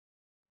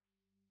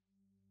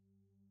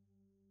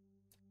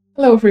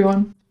Hello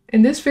everyone!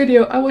 In this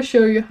video I will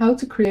show you how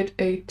to create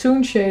a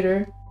Toon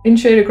shader in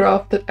Shader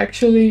Graph that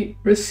actually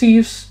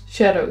receives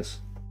shadows.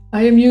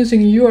 I am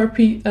using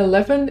URP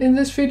 11 in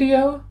this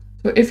video,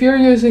 so if you're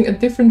using a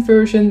different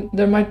version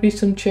there might be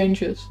some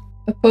changes.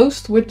 A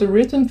post with the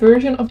written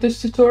version of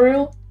this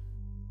tutorial,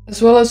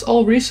 as well as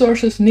all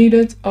resources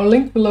needed, are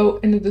linked below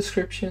in the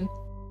description.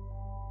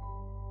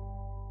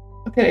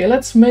 Okay,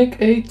 let's make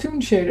a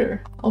Toon shader.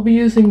 I'll be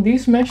using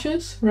these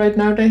meshes. Right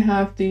now they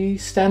have the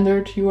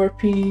standard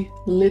URP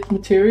lit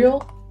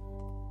material.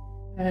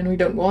 And we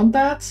don't want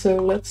that, so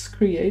let's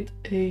create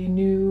a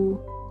new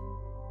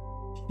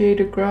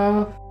shader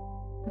graph.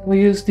 We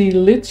use the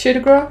lit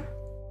shader graph.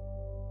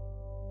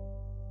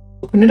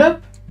 Open it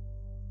up.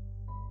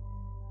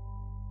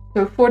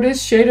 So for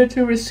this shader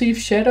to receive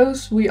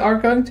shadows, we are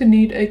going to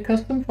need a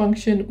custom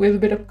function with a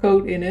bit of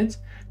code in it.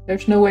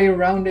 There's no way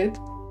around it.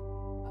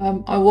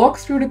 I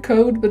walked through the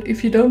code, but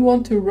if you don't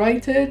want to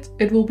write it,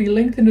 it will be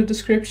linked in the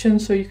description,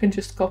 so you can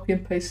just copy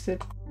and paste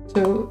it.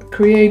 So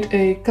create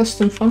a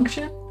custom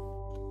function.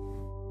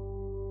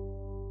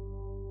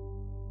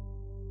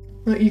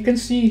 Now you can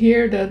see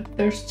here that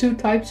there's two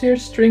types here,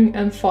 string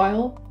and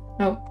file.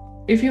 Now,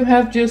 if you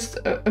have just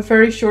a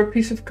very short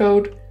piece of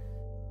code,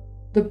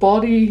 the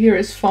body here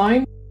is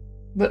fine.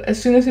 But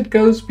as soon as it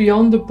goes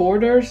beyond the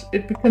borders,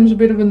 it becomes a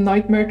bit of a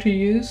nightmare to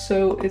use,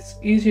 so it's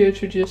easier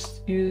to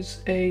just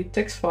use a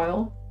text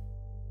file.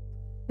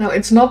 Now,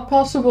 it's not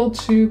possible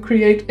to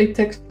create a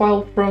text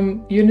file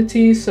from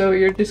Unity, so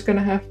you're just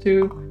gonna have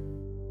to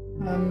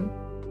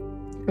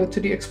go to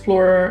the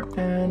Explorer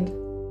and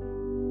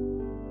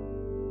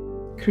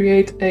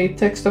create a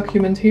text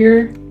document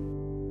here.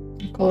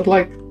 Call it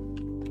like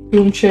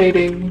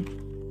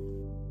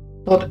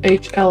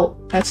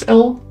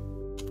toonshading.hlsl.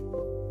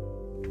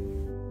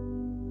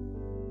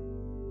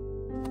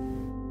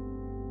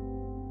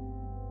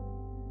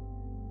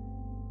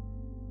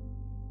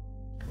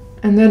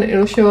 And then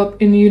it'll show up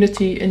in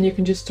Unity and you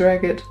can just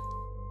drag it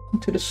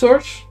into the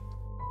source.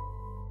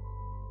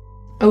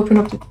 Open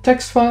up the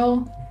text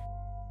file.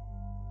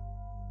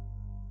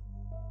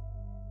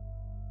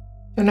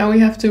 So now we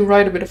have to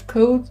write a bit of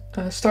code,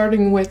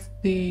 starting with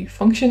the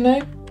function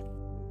name.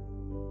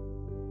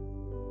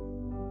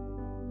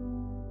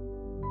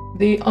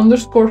 The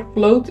underscore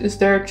float is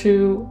there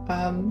to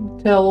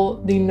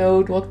tell the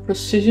node what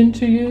precision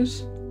to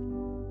use.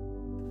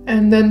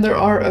 And then there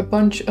are a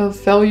bunch of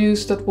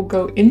values that will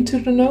go into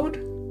the node.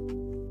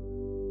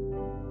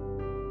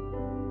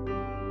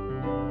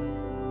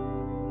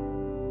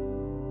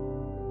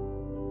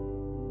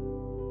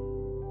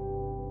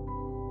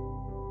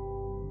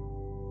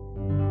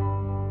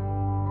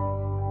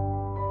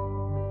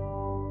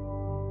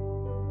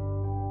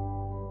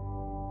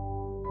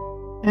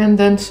 And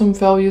then some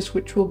values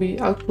which will be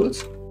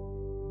output.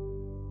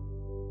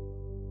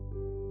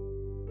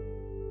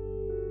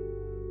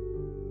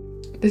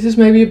 This is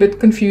maybe a bit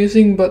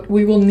confusing, but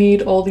we will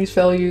need all these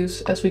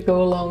values as we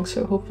go along,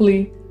 so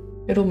hopefully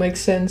it'll make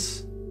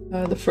sense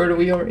the further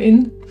we are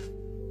in.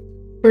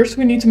 First,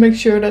 we need to make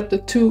sure that the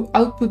two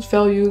output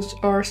values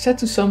are set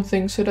to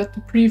something so that the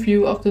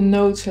preview of the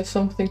nodes has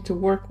something to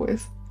work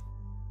with.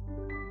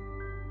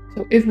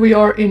 So if we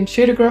are in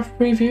Shader Graph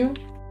preview,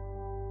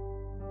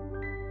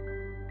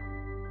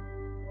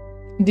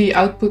 the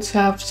outputs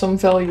have some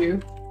value.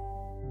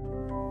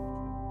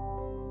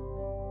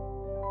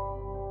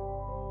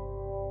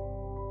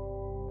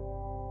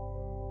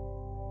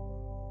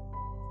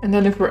 And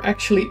then if we're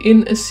actually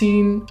in a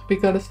scene, we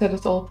gotta set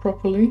it all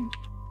properly.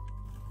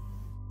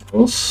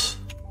 First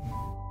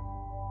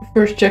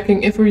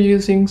checking if we're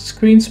using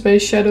screen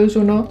space shadows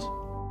or not.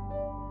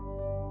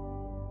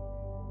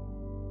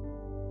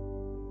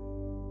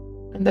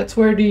 And that's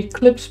where the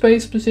clip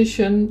space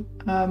position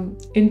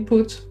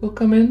input will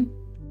come in.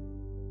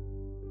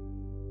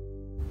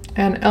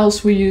 And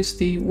else we use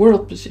the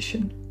world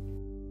position.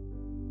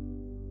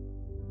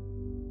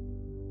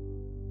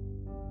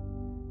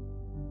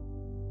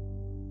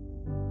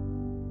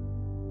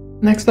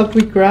 Next up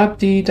we grab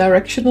the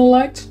directional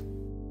light.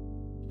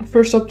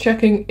 First up,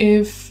 checking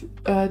if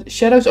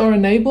shadows are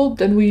enabled,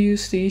 then we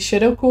use the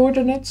shadow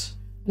coordinates,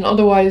 and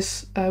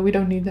otherwise we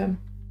don't need them.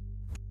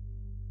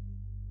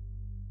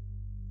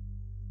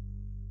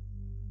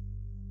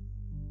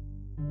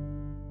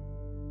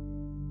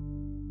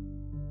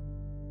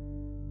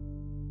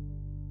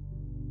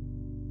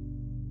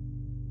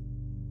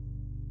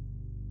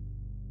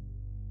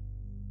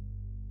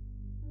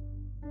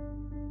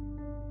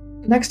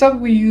 Next up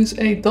we use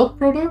a dot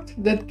product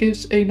that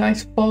gives a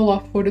nice fall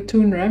off for the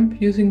Toonramp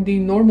using the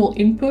normal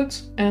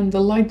input and the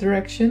light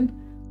direction,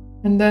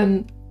 and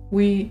then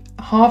we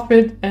halve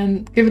it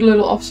and give it a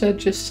little offset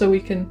just so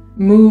we can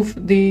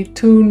move the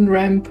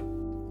Toonramp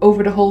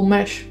over the whole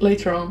mesh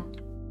later on.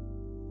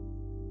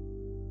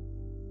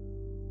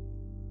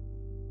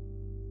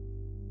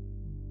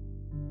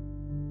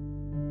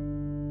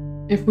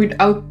 If we'd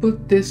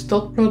output this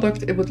dot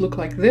product, it would look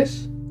like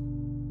this.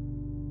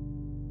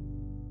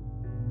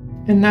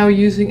 And now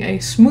using a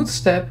smooth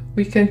step,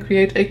 we can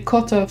create a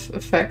cutoff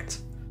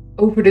effect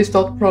over this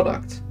dot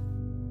product.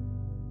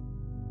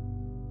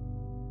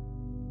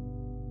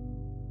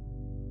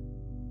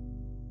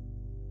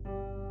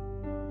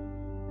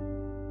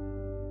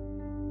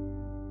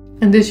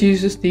 And this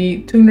uses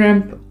the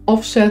Toonramp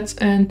offset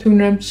and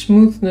Toonramp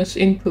smoothness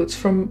inputs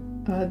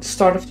from the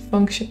start of the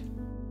function.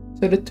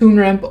 So the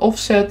Toonramp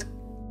offset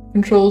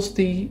controls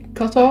the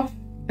cutoff,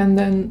 and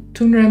then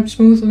Toonramp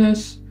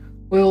smoothness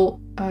will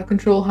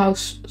control how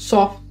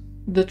soft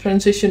the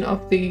transition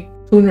of the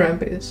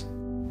Toonramp is.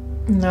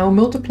 Now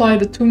multiply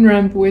the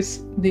Toonramp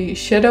with the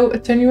shadow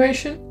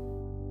attenuation,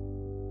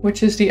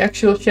 which is the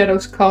actual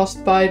shadows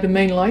cast by the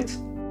main light.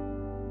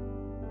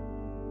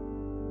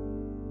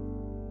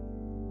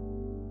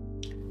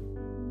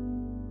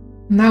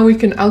 Now we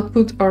can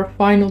output our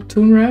final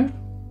Toonramp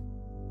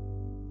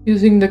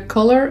using the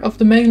color of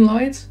the main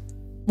light,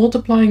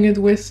 multiplying it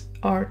with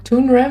our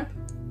Toonramp,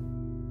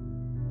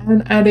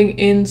 and adding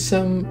in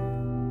some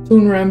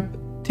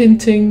Toonramp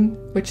tinting,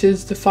 which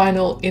is the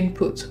final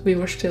input we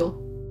were still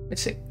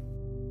missing.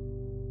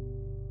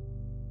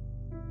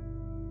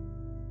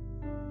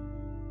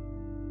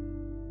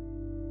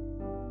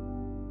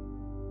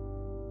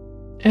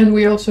 And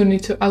we also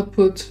need to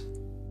output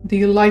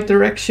the light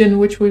direction,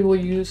 which we will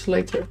use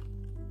later.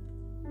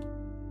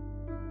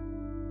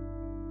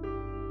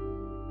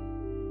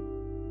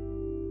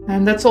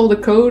 And that's all the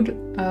code.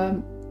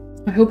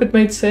 I hope it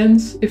made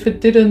sense. If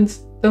it didn't,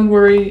 don't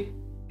worry.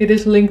 It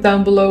is linked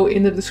down below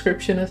in the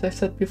description, as I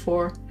said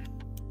before.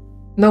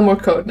 No more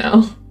code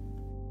now.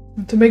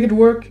 To make it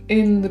work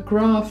in the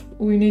graph,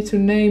 we need to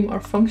name our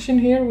function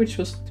here, which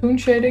was Toon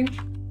shading.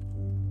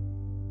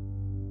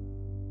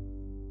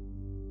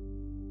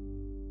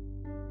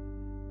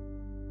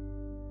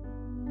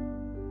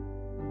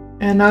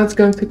 And now it's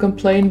going to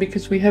complain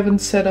because we haven't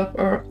set up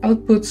our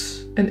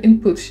outputs and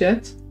inputs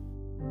yet.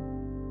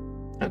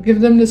 I'll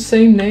give them the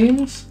same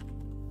names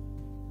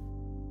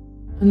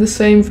and the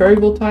same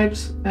variable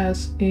types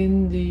as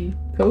in the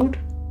code.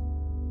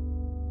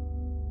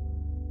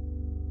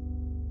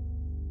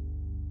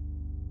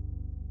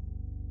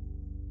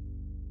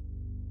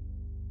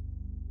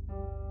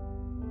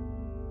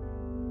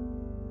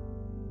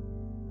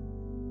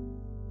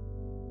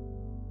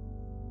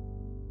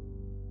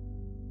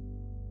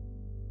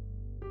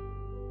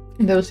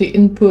 And that was the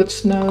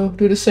inputs. Now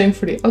do the same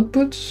for the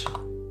outputs.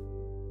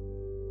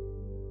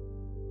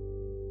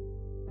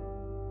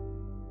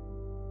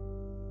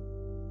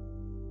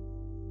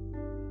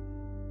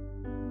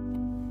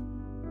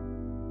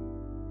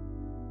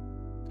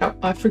 Oh,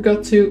 I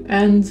forgot to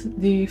end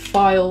the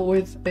file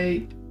with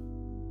a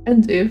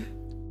end if.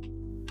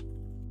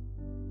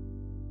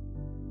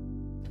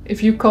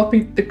 If you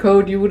copied the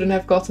code, you wouldn't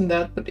have gotten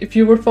that, but if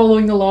you were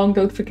following along,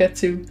 don't forget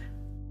to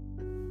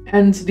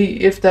end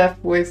the if-def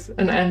with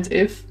an end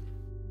if.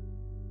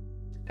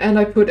 And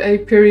I put a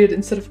period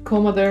instead of a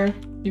comma there.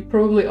 You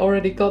probably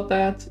already got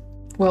that.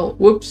 Well,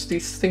 whoops,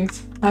 these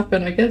things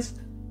happen, I guess.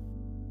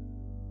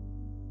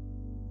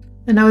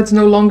 And now it's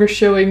no longer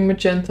showing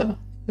magenta,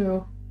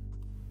 so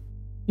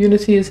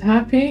Unity is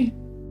happy.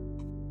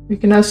 We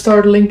can now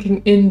start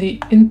linking in the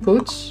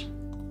inputs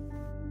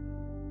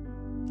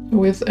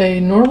with a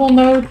normal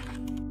node,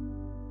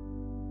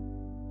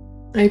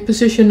 a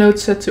position node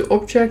set to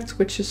object,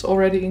 which is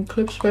already in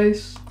clip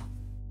space,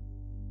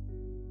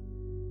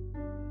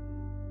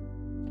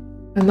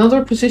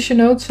 another position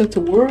node set to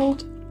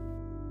world,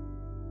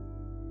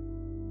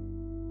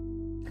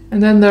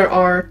 and then there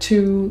are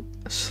two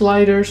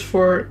sliders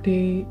for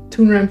the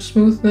Toonramp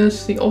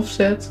smoothness, the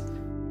offset,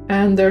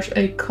 and there's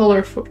a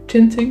color for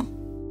tinting.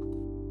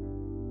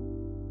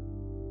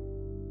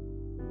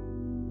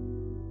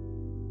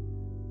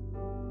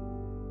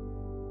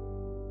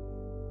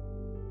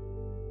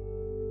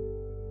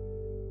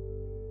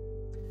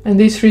 And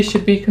these three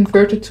should be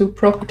converted to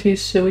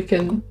properties so we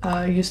can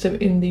use them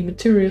in the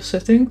material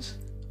settings.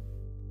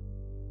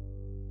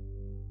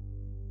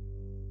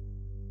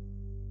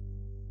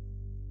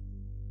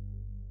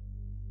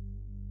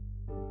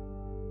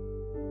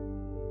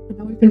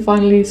 Now we can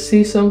finally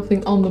see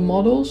something on the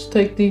models.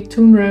 Take the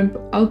Toonramp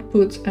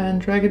output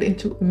and drag it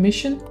into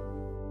emission.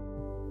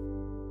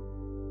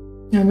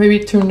 Now maybe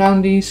turn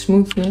down the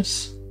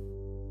smoothness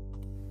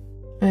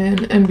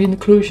and ambient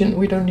occlusion,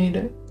 we don't need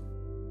it.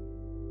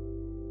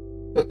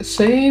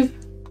 Save,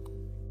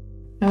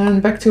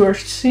 and back to our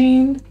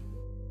scene.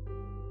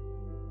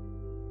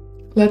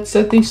 Let's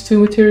set these two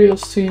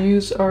materials to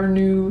use our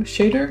new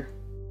shader.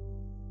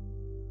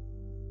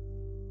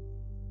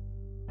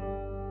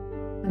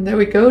 And there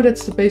we go,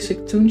 that's the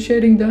basic Toon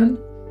shading done.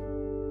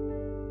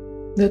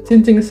 The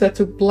tinting is set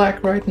to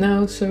black right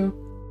now, so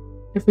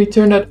if we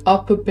turn that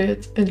up a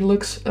bit, it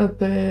looks a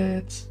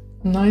bit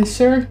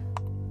nicer.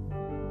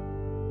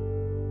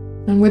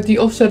 And with the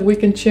offset we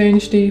can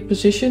change the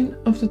position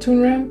of the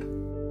Toonramp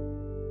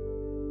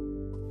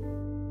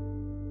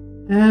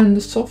and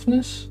the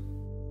softness.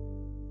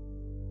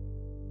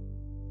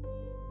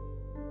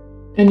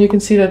 And you can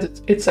see that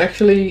it's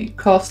actually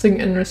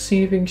casting and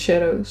receiving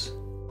shadows.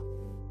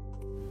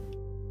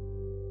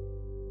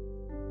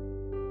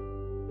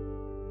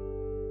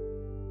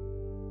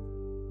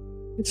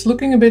 It's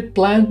looking a bit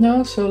bland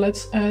now, so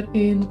let's add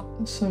in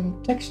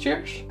some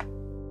textures.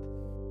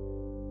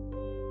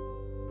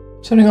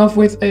 Starting off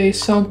with a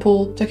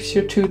sample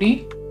texture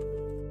 2D.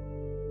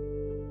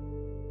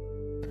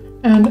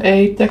 and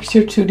a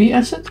texture 2D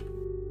asset.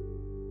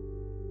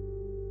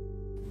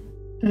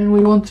 And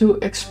we want to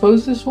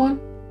expose this one.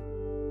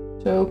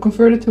 So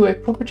convert it to a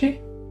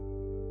property.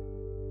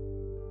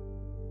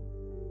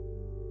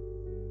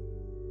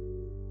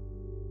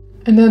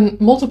 And then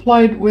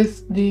multiply it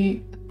with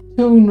the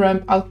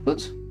Toonramp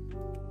output.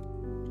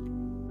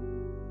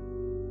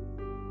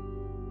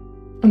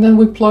 And then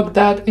we plug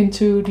that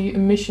into the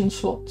emission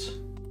slot.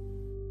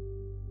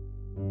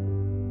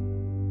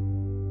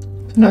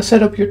 So now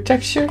set up your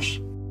textures.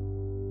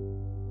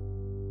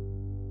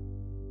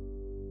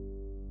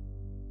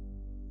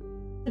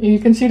 You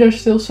can see there's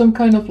still some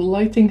kind of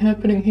lighting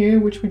happening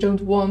here, which we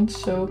don't want.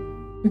 So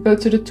we go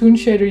to the Toon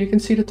shader, you can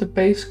see that the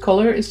base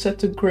color is set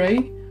to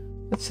gray.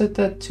 Let's set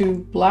that to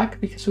black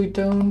because we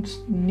don't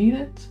need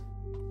it.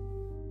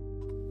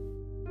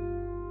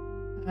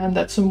 And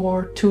that's some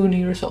more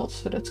toony results,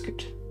 so that's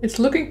good. It's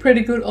looking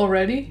pretty good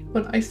already,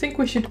 but I think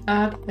we should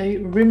add a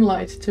rim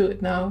light to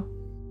it now.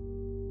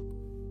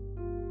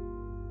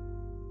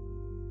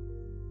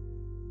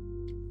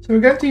 So we're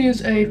going to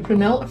use a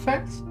Fresnel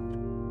effect.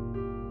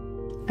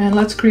 And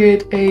let's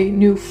create a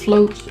new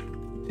float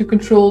to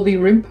control the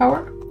rim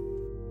power.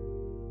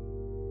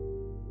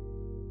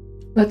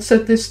 Let's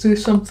set this to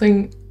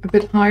something a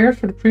bit higher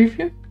for the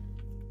preview.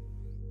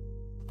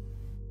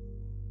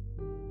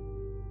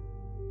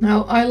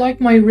 Now I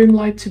like my rim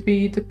light to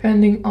be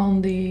depending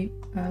on the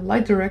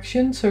light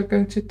direction, so we're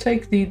going to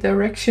take the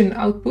direction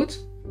output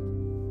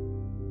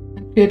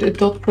and create a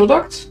dot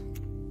product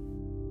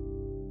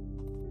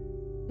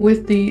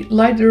with the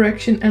light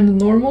direction and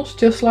the normals,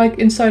 just like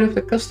inside of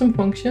the custom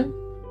function,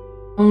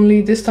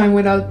 only this time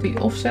without the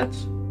offsets.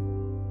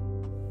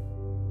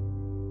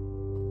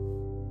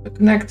 So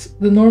connect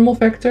the normal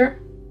vector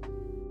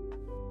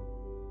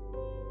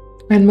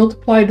and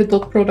multiply the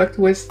dot product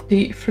with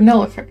the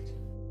Fresnel effect.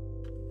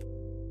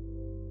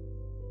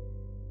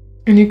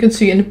 And you can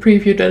see in the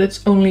preview that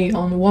it's only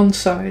on one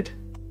side.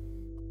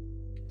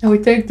 Now we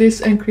take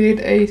this and create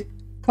a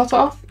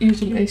cutoff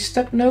using a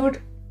step node.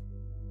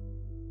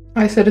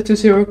 I set it to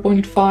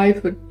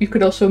 0.5, but you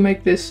could also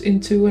make this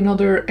into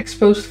another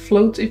exposed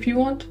float if you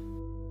want.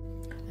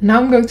 Now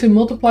I'm going to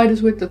multiply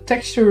this with the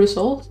texture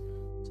result,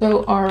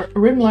 so our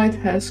rim light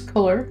has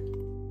color.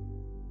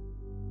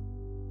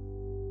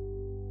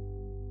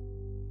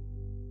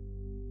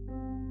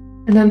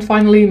 And then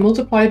finally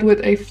multiply it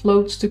with a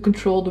float to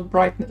control the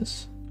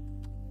brightness.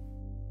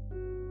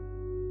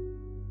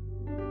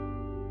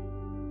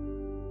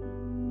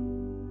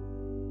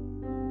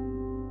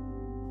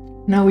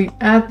 Now we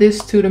add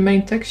this to the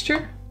main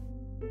texture.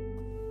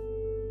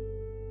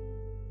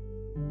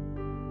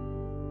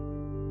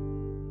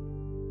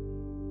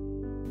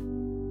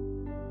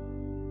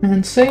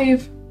 And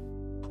save.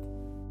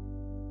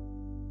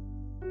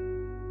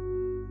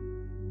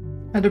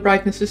 And the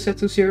brightness is set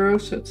to 0,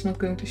 so it's not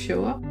going to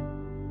show up.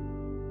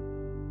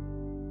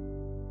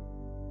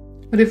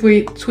 But if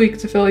we tweak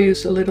the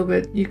values a little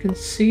bit, you can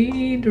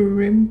see the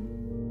rim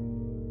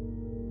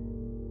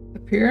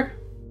appear.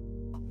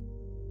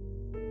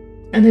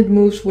 And it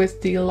moves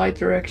with the light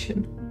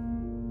direction.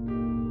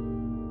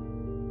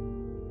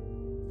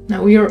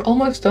 Now we are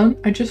almost done.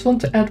 I just want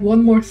to add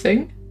one more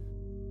thing.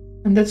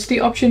 And that's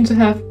the option to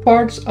have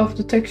parts of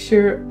the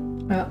texture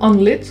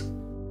unlit.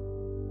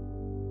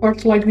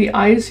 Parts like the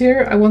eyes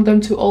here, I want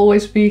them to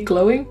always be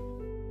glowing.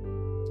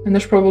 And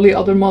there's probably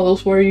other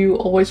models where you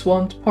always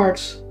want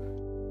parts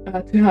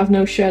to have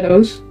no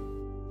shadows.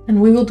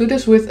 And we will do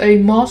this with a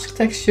mask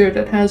texture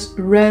that has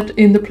red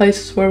in the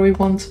places where we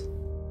want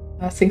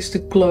things to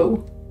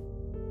glow.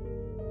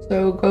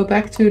 So go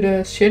back to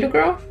the shader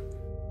graph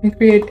and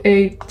create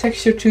a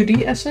texture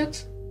 2D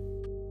asset,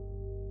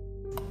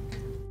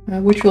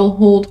 which will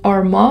hold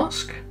our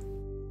mask.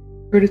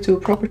 Convert it to a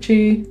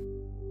property.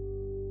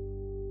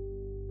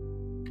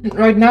 And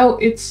right now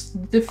it's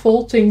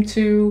defaulting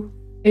to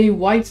a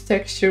white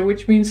texture,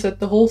 which means that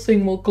the whole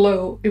thing will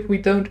glow if we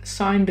don't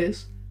assign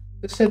this.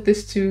 So set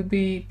this to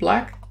be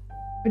black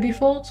by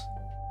default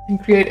and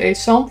create a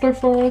sampler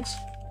for it.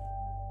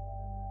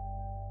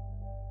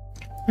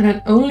 And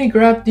then only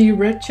grab the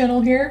red channel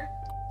here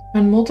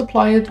and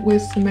multiply it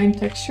with the main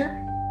texture.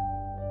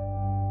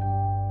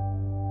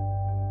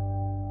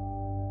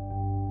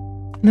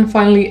 And then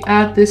finally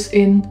add this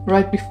in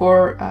right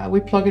before we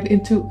plug it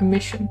into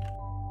emission.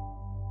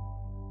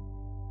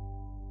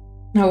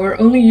 Now we're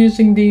only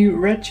using the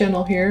red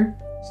channel here,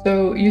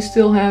 so you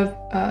still have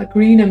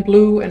green and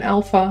blue and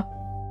alpha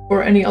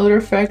or any other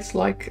effects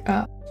like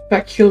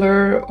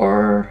specular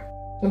or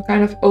some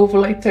kind of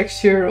overlay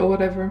texture or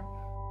whatever.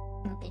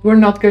 But we're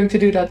not going to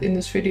do that in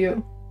this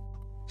video.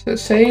 So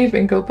save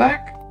and go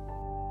back.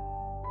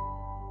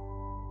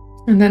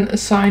 And then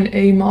assign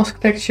a mask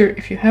texture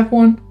if you have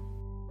one.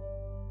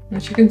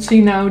 As you can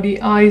see now,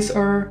 the eyes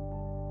are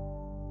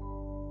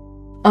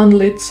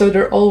unlit, so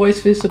they're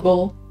always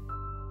visible,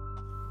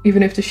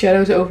 even if the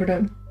shadow's over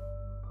them.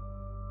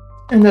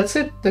 And that's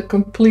it, the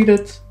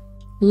completed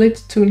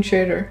lit Toon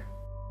shader.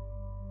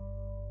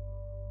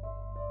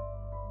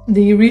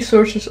 The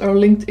resources are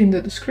linked in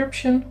the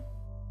description.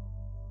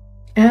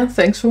 And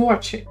thanks for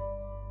watching.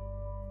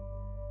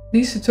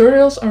 These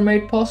tutorials are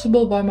made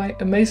possible by my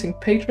amazing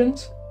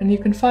patrons, and you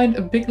can find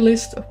a big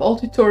list of all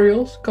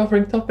tutorials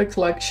covering topics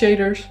like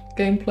shaders,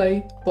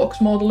 gameplay,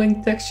 box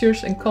modeling,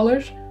 textures and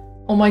colors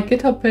on my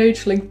GitHub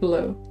page linked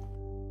below.